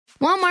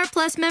Walmart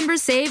Plus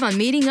members save on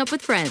meeting up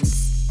with friends.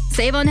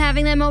 Save on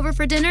having them over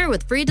for dinner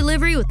with free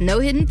delivery with no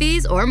hidden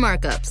fees or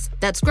markups.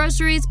 That's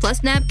groceries,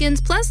 plus napkins,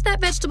 plus that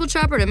vegetable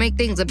chopper to make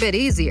things a bit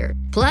easier.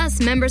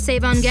 Plus, members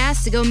save on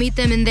gas to go meet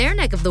them in their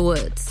neck of the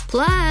woods.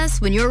 Plus,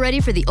 when you're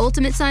ready for the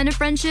ultimate sign of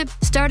friendship,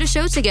 start a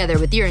show together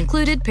with your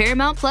included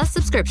Paramount Plus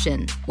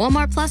subscription.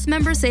 Walmart Plus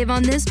members save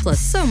on this plus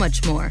so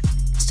much more.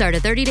 Start a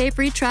 30-day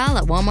free trial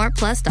at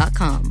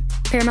walmartplus.com.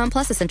 Paramount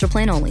Plus Essential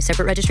Plan only.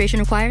 Separate registration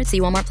required. See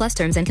Walmart Plus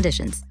terms and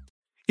conditions.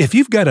 If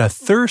you've got a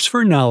thirst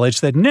for knowledge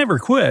that never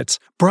quits,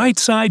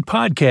 Brightside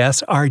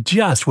Podcasts are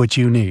just what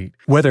you need.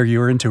 Whether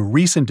you're into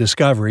recent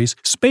discoveries,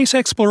 space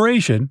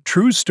exploration,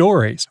 true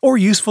stories, or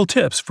useful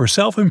tips for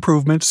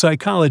self-improvement,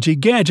 psychology,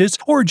 gadgets,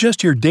 or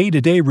just your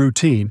day-to-day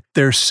routine,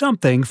 there's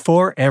something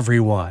for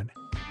everyone.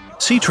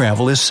 Sea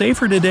travel is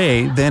safer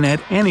today than at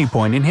any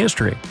point in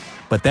history.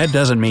 But that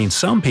doesn't mean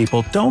some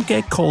people don't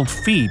get cold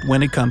feet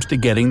when it comes to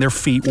getting their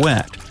feet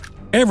wet.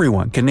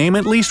 Everyone can name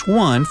at least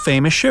one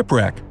famous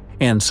shipwreck.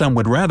 And some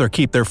would rather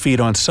keep their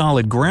feet on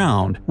solid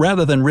ground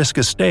rather than risk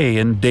a stay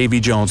in Davy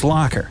Jones'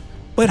 locker.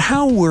 But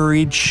how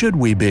worried should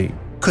we be?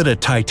 Could a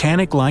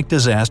Titanic-like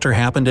disaster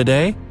happen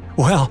today?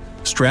 Well,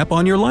 strap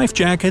on your life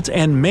jackets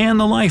and man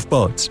the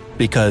lifeboats,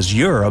 because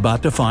you're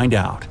about to find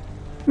out.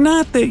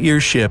 Not that your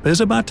ship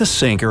is about to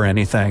sink or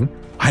anything.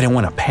 I don't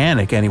want to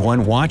panic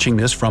anyone watching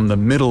this from the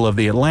middle of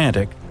the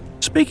Atlantic.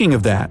 Speaking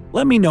of that,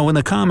 let me know in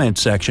the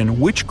comments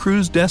section which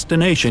cruise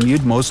destination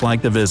you'd most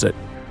like to visit.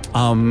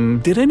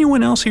 Did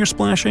anyone else hear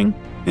splashing?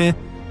 It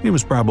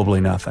was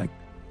probably nothing.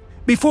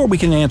 Before we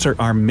can answer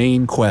our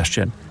main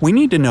question, we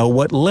need to know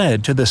what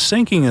led to the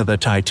sinking of the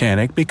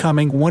Titanic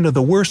becoming one of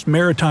the worst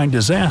maritime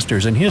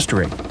disasters in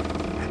history.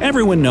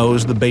 Everyone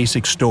knows the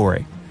basic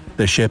story.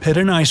 The ship hit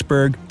an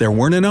iceberg, there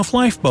weren't enough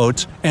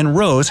lifeboats, and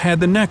Rose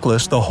had the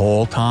necklace the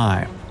whole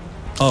time.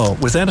 Oh,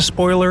 was that a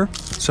spoiler?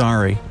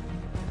 Sorry.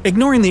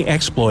 Ignoring the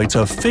exploits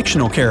of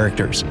fictional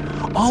characters,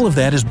 all of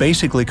that is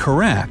basically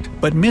correct,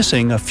 but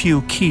missing a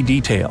few key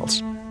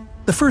details.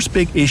 The first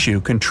big issue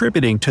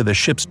contributing to the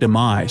ship's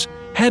demise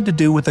had to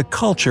do with the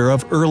culture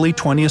of early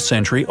 20th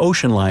century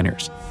ocean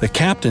liners. The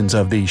captains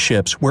of these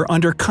ships were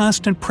under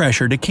constant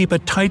pressure to keep a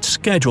tight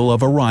schedule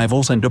of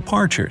arrivals and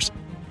departures.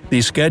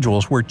 These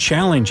schedules were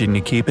challenging to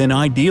keep in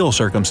ideal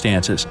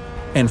circumstances,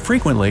 and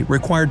frequently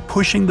required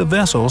pushing the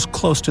vessels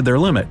close to their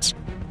limits.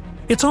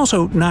 It's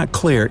also not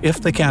clear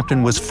if the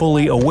captain was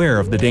fully aware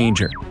of the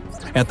danger.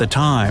 At the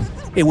time,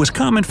 it was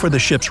common for the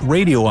ship's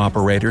radio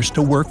operators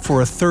to work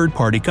for a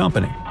third-party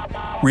company.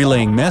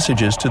 Relaying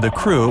messages to the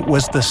crew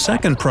was the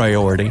second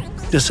priority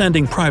to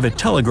sending private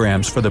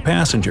telegrams for the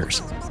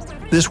passengers.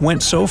 This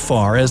went so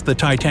far as the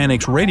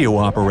Titanic's radio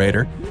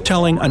operator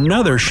telling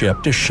another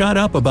ship to shut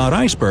up about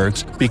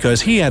icebergs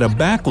because he had a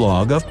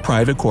backlog of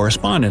private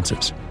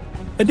correspondences.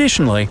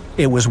 Additionally,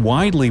 it was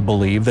widely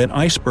believed that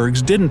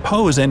icebergs didn't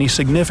pose any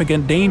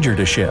significant danger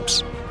to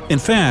ships. In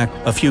fact,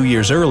 a few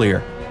years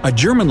earlier, a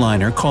German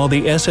liner called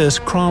the SS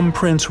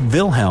Kronprinz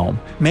Wilhelm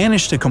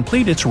managed to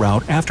complete its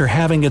route after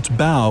having its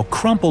bow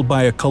crumpled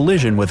by a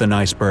collision with an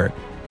iceberg.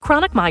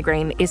 Chronic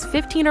migraine is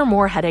 15 or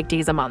more headache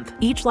days a month,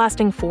 each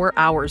lasting 4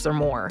 hours or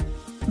more.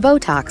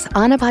 Botox,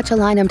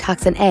 onabotulinum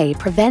toxin A,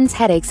 prevents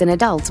headaches in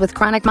adults with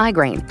chronic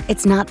migraine.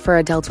 It's not for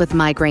adults with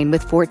migraine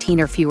with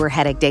 14 or fewer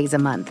headache days a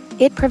month.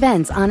 It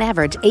prevents, on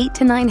average, 8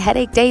 to 9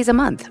 headache days a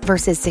month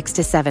versus 6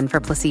 to 7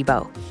 for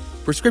placebo.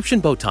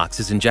 Prescription Botox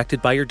is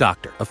injected by your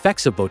doctor.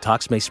 Effects of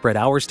Botox may spread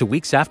hours to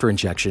weeks after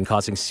injection,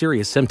 causing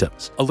serious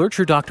symptoms. Alert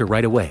your doctor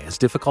right away, as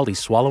difficulty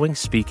swallowing,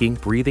 speaking,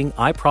 breathing,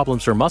 eye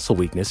problems, or muscle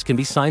weakness can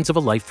be signs of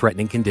a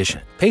life-threatening condition.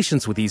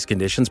 Patients with these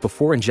conditions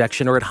before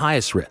injection are at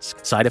highest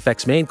risk. Side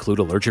effects may include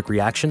allergic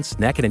reactions,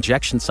 neck and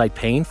injection site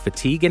pain,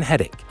 fatigue, and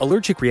headache.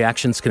 Allergic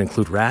reactions can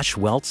include rash,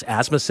 welts,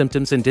 asthma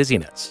symptoms, and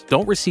dizziness.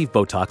 Don't receive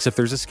Botox if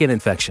there's a skin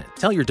infection.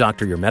 Tell your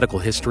doctor your medical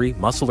history,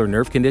 muscle or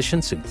nerve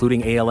conditions,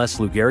 including ALS,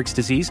 Lou Gehrig's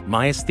disease,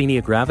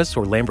 myasthenia gravis,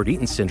 or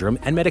Lambert-Eaton syndrome,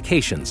 and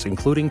medications,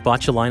 including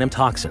botulinum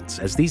toxins,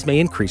 as these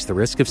may increase the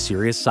risk of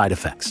serious side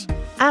effects.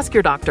 Ask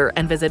your doctor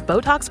and visit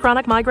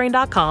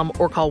BotoxChronicMigraine.com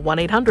or call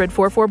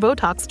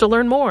 1-800-44-BOTOX to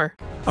learn more.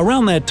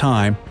 Around that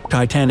time,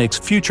 Titanic's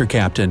future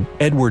captain,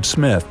 Edward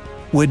Smith,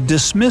 would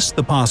dismiss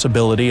the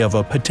possibility of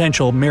a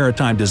potential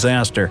maritime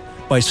disaster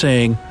by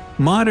saying,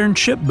 "Modern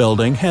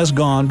shipbuilding has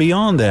gone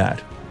beyond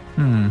that."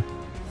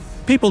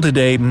 People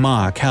today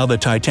mock how the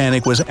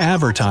Titanic was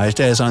advertised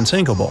as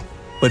unsinkable,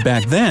 but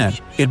back then,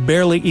 it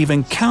barely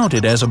even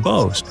counted as a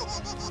boast.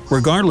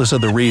 Regardless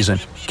of the reason,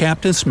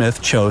 Captain Smith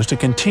chose to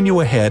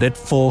continue ahead at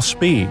full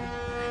speed.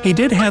 He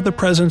did have the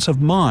presence of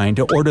mind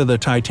to order the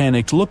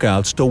Titanic's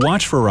lookouts to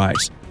watch for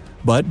ice,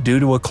 but due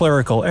to a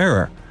clerical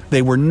error,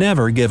 they were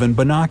never given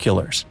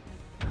binoculars.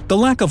 The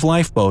lack of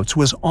lifeboats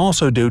was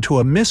also due to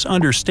a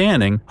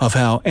misunderstanding of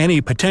how any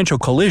potential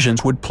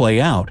collisions would play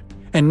out,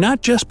 and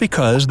not just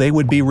because they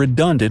would be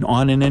redundant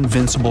on an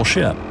invincible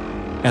ship.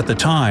 At the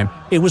time,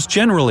 it was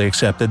generally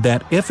accepted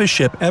that if a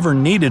ship ever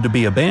needed to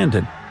be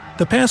abandoned,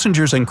 the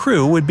passengers and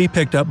crew would be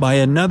picked up by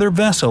another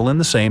vessel in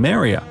the same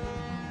area.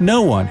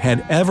 no one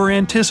had ever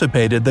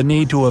anticipated the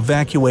need to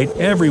evacuate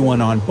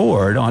everyone on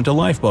board onto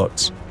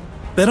lifeboats.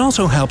 That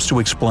also helps to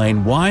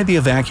explain why the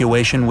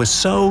evacuation was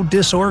so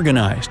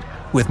disorganized,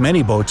 with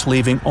many boats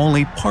leaving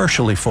only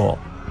partially full.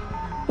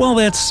 While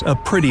that's a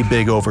pretty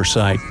big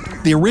oversight,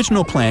 the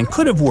original plan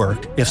could have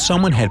worked if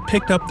someone had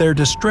picked up their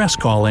distress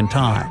call in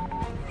time.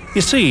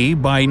 You see,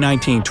 by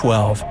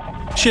 1912,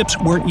 ships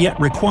weren't yet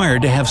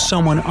required to have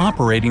someone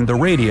operating the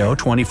radio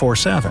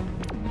 24/7.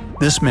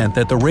 This meant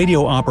that the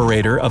radio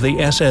operator of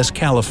the SS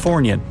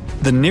Californian,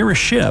 the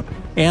nearest ship,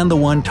 and the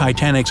one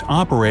Titanic's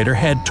operator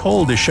had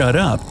told to shut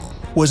up,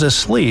 was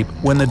asleep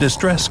when the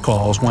distress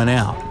calls went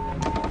out.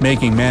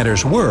 Making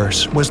matters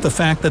worse was the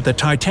fact that the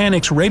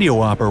Titanic's radio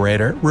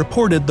operator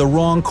reported the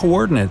wrong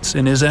coordinates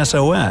in his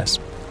SOS.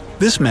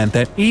 This meant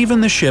that even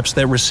the ships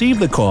that received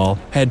the call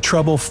had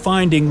trouble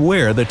finding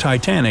where the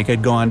Titanic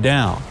had gone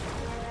down.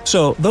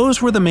 So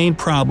those were the main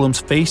problems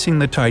facing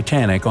the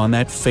Titanic on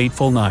that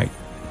fateful night: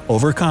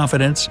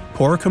 overconfidence,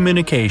 poor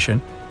communication,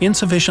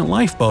 insufficient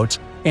lifeboats,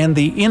 and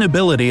the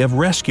inability of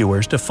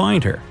rescuers to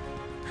find her.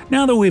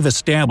 Now that we've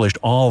established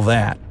all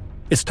that,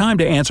 it's time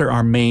to answer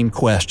our main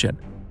question.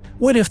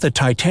 What if the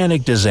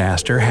Titanic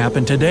disaster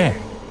happened today?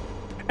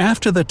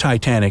 After the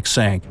Titanic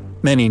sank,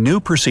 many new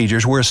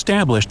procedures were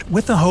established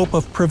with the hope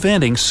of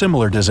preventing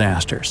similar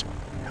disasters.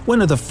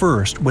 One of the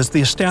first was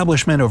the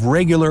establishment of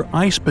regular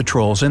ice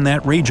patrols in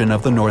that region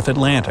of the North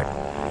Atlantic.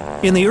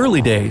 In the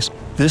early days,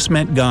 this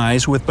meant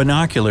guys with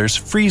binoculars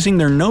freezing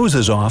their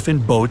noses off in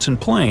boats and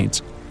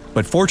planes.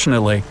 But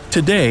fortunately,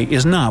 today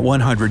is not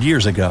 100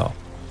 years ago.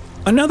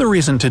 Another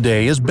reason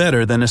today is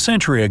better than a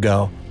century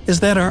ago is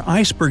that our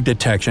iceberg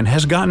detection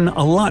has gotten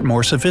a lot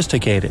more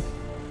sophisticated.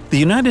 The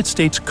United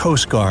States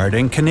Coast Guard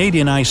and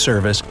Canadian Ice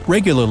Service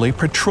regularly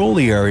patrol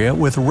the area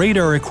with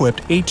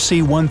radar-equipped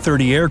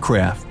HC-130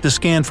 aircraft to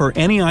scan for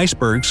any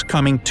icebergs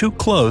coming too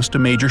close to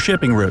major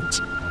shipping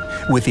routes.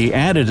 With the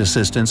added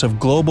assistance of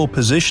global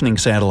positioning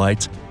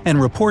satellites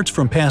and reports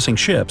from passing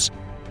ships,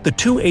 the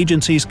two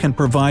agencies can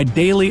provide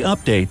daily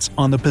updates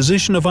on the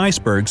position of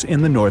icebergs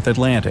in the North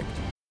Atlantic.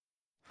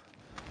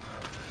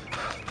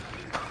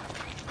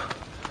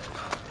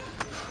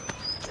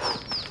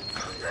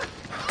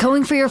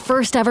 Going for your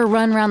first ever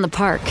run around the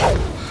park.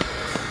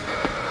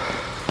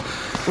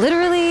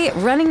 Literally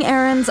running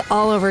errands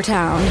all over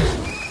town.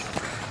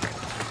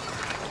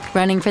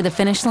 Running for the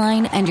finish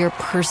line and your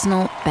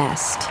personal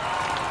best.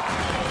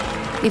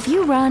 If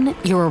you run,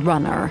 you're a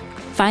runner.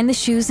 Find the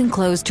shoes and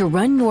clothes to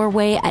run your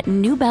way at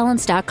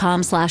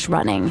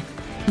newbalance.com/running.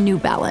 New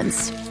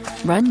Balance.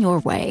 Run your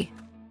way.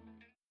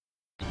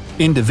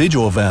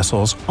 Individual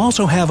vessels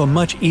also have a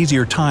much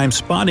easier time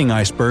spotting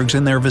icebergs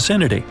in their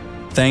vicinity,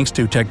 thanks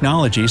to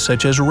technologies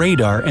such as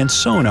radar and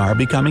sonar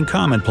becoming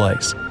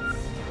commonplace.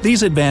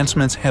 These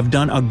advancements have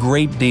done a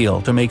great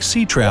deal to make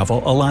sea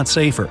travel a lot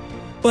safer,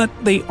 but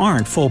they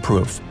aren't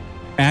foolproof.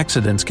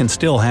 Accidents can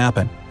still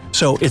happen,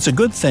 so it's a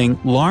good thing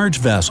large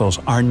vessels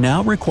are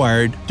now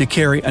required to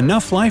carry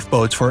enough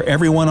lifeboats for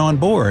everyone on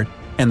board,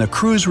 and the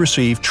crews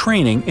receive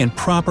training in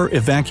proper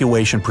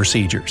evacuation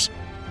procedures.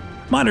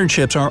 Modern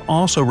ships are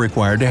also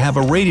required to have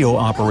a radio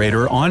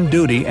operator on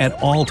duty at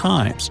all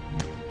times.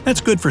 That's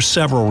good for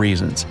several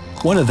reasons,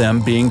 one of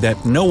them being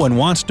that no one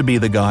wants to be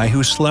the guy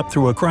who slept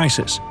through a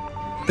crisis.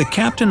 The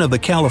captain of the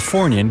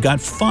Californian got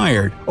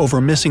fired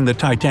over missing the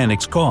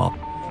Titanic's call,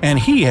 and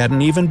he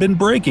hadn't even been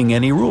breaking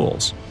any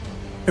rules.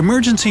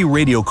 Emergency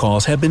radio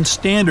calls have been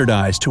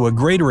standardized to a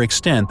greater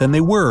extent than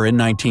they were in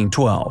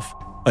 1912.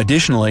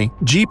 Additionally,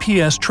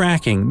 GPS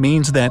tracking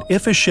means that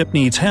if a ship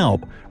needs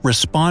help,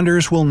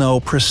 responders will know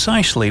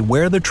precisely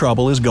where the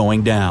trouble is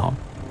going down.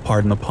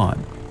 Pardon the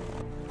pun.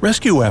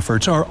 Rescue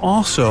efforts are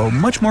also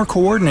much more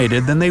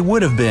coordinated than they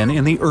would have been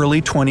in the early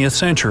 20th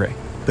century.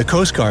 The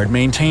Coast Guard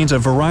maintains a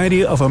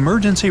variety of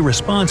emergency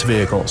response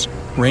vehicles,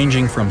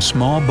 ranging from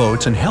small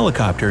boats and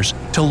helicopters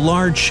to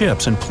large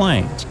ships and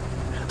planes.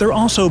 They're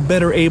also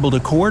better able to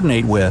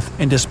coordinate with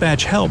and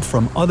dispatch help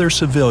from other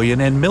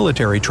civilian and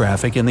military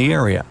traffic in the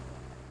area.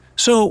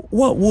 So,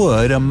 what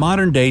would a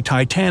modern-day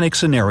Titanic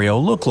scenario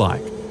look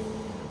like?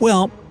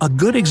 Well, a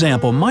good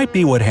example might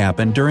be what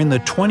happened during the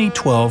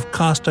 2012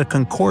 Costa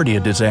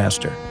Concordia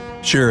disaster.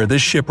 Sure,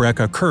 this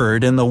shipwreck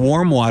occurred in the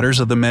warm waters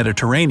of the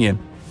Mediterranean,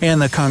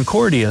 and the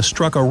Concordia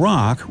struck a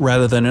rock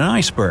rather than an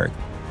iceberg,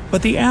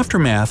 but the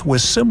aftermath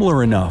was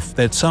similar enough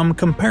that some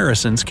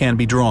comparisons can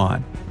be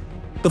drawn.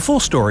 The full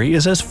story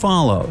is as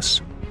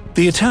follows.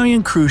 The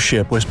Italian cruise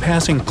ship was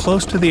passing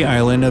close to the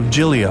island of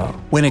Giglio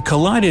when it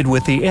collided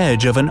with the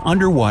edge of an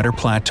underwater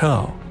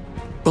plateau.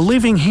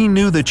 Believing he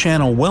knew the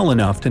channel well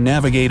enough to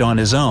navigate on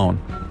his own,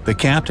 the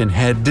captain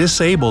had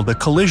disabled the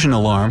collision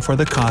alarm for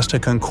the Costa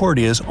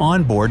Concordia's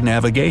onboard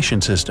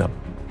navigation system.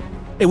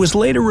 It was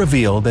later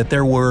revealed that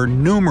there were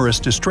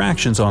numerous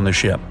distractions on the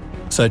ship,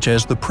 such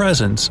as the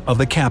presence of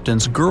the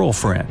captain's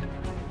girlfriend.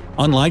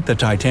 Unlike the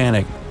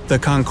Titanic, the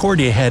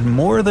Concordia had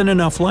more than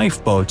enough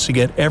lifeboats to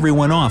get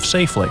everyone off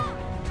safely.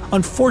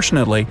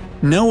 Unfortunately,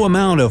 no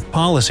amount of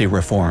policy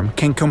reform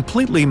can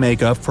completely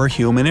make up for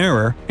human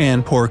error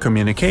and poor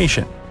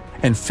communication,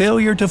 and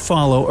failure to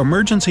follow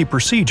emergency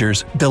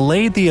procedures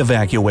delayed the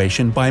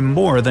evacuation by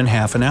more than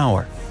half an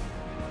hour.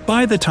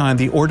 By the time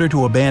the order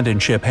to abandon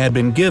ship had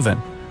been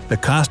given, the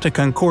Costa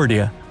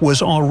Concordia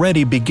was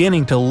already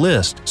beginning to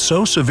list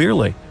so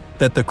severely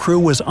that the crew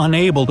was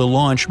unable to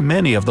launch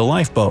many of the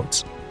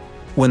lifeboats.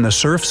 When the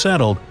surf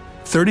settled,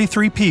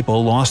 33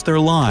 people lost their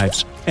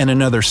lives and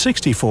another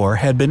 64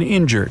 had been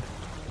injured.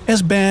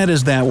 As bad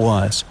as that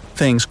was,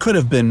 things could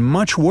have been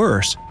much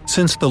worse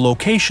since the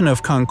location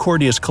of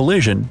Concordia's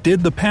collision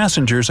did the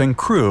passengers and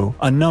crew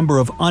a number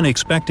of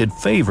unexpected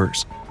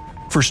favors.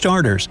 For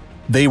starters,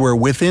 they were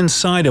within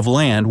sight of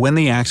land when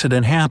the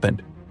accident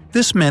happened.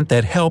 This meant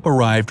that help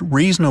arrived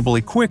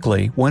reasonably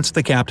quickly once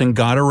the captain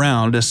got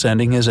around to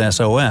sending his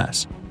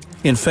SOS.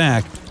 In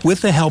fact,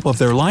 with the help of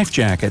their life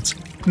jackets,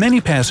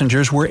 many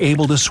passengers were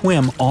able to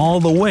swim all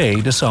the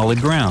way to solid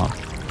ground.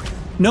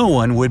 No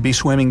one would be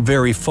swimming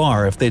very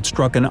far if they'd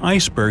struck an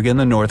iceberg in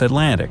the North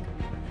Atlantic.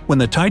 When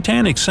the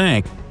Titanic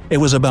sank, it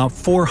was about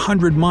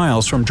 400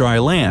 miles from dry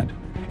land,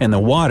 and the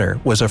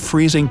water was a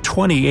freezing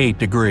 28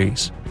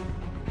 degrees.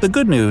 The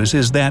good news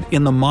is that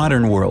in the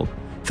modern world,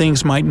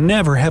 things might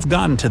never have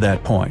gotten to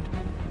that point.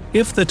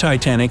 If the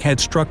Titanic had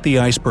struck the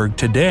iceberg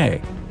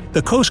today,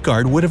 the Coast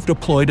Guard would have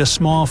deployed a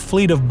small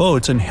fleet of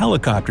boats and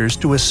helicopters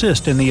to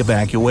assist in the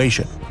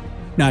evacuation.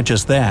 Not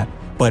just that,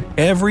 but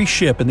every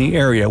ship in the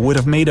area would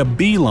have made a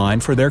beeline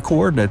for their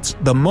coordinates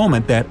the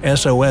moment that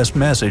SOS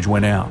message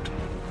went out.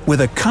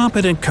 With a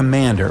competent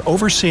commander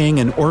overseeing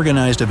an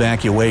organized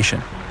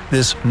evacuation,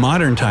 this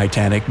modern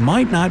Titanic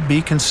might not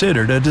be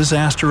considered a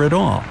disaster at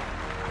all.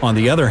 On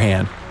the other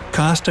hand,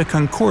 Costa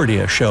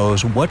Concordia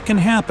shows what can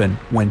happen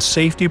when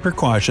safety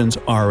precautions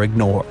are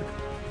ignored.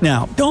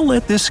 Now, don't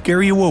let this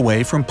scare you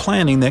away from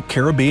planning that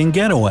Caribbean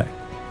getaway.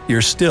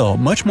 You're still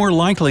much more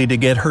likely to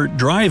get hurt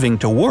driving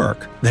to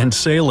work than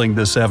sailing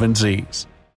the 7 seas.